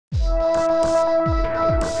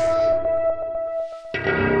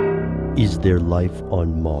there life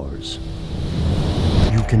on Mars?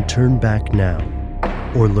 You can turn back now,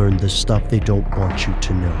 or learn the stuff they don't want you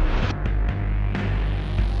to know.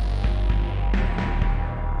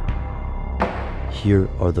 Here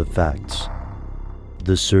are the facts.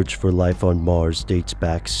 The search for life on Mars dates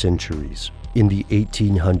back centuries. In the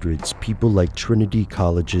 1800s, people like Trinity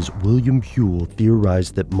College's William Whewell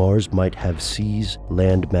theorized that Mars might have seas,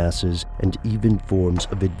 land masses, and even forms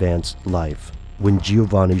of advanced life. When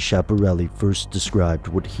Giovanni Schiaparelli first described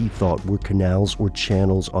what he thought were canals or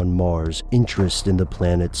channels on Mars, interest in the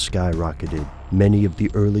planet skyrocketed. Many of the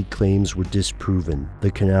early claims were disproven. The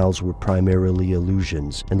canals were primarily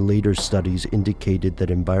illusions, and later studies indicated that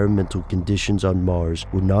environmental conditions on Mars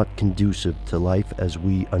were not conducive to life as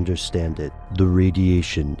we understand it. The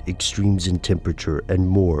radiation, extremes in temperature, and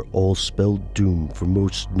more all spelled doom for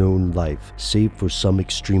most known life, save for some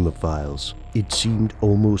extremophiles. It seemed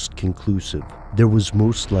almost conclusive. There was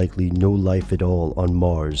most likely no life at all on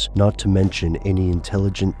Mars, not to mention any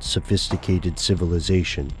intelligent, sophisticated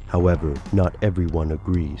civilization. However, not everyone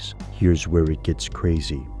agrees. Here's where it gets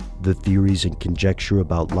crazy. The theories and conjecture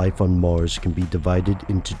about life on Mars can be divided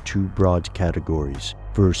into two broad categories.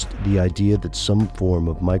 First, the idea that some form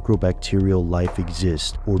of microbacterial life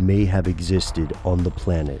exists or may have existed on the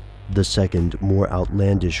planet. The second, more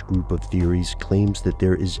outlandish group of theories claims that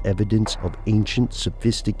there is evidence of ancient,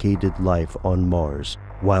 sophisticated life on Mars.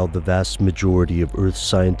 While the vast majority of Earth's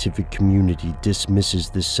scientific community dismisses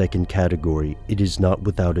this second category, it is not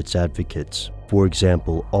without its advocates. For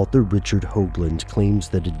example, author Richard Hoagland claims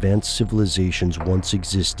that advanced civilizations once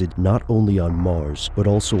existed not only on Mars, but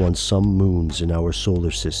also on some moons in our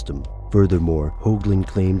solar system. Furthermore, Hoagland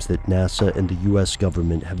claims that NASA and the US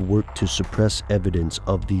government have worked to suppress evidence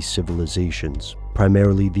of these civilizations.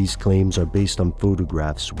 Primarily, these claims are based on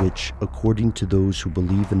photographs which, according to those who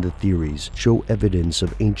believe in the theories, show evidence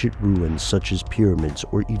of ancient ruins such as pyramids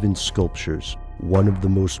or even sculptures. One of the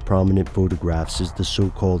most prominent photographs is the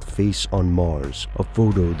so-called face on Mars, a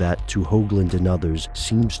photo that, to Hoagland and others,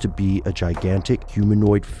 seems to be a gigantic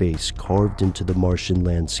humanoid face carved into the Martian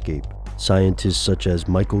landscape. Scientists such as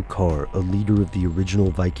Michael Carr, a leader of the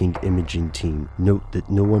original Viking imaging team, note that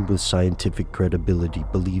no one with scientific credibility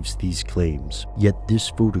believes these claims. Yet this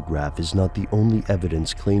photograph is not the only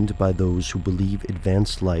evidence claimed by those who believe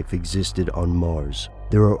advanced life existed on Mars.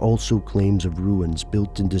 There are also claims of ruins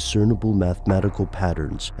built in discernible mathematical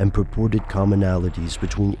patterns and purported commonalities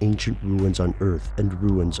between ancient ruins on Earth and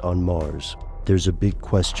ruins on Mars. There's a big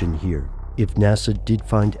question here. If NASA did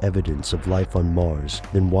find evidence of life on Mars,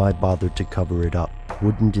 then why bother to cover it up?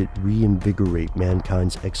 Wouldn't it reinvigorate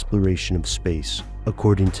mankind's exploration of space?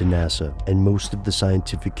 According to NASA and most of the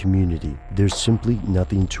scientific community, there's simply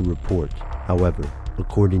nothing to report. However,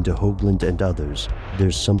 according to Hoagland and others,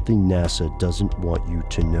 there's something NASA doesn't want you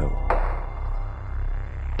to know.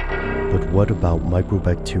 But what about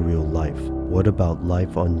microbacterial life? What about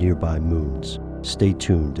life on nearby moons? Stay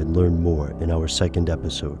tuned and learn more in our second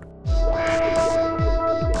episode.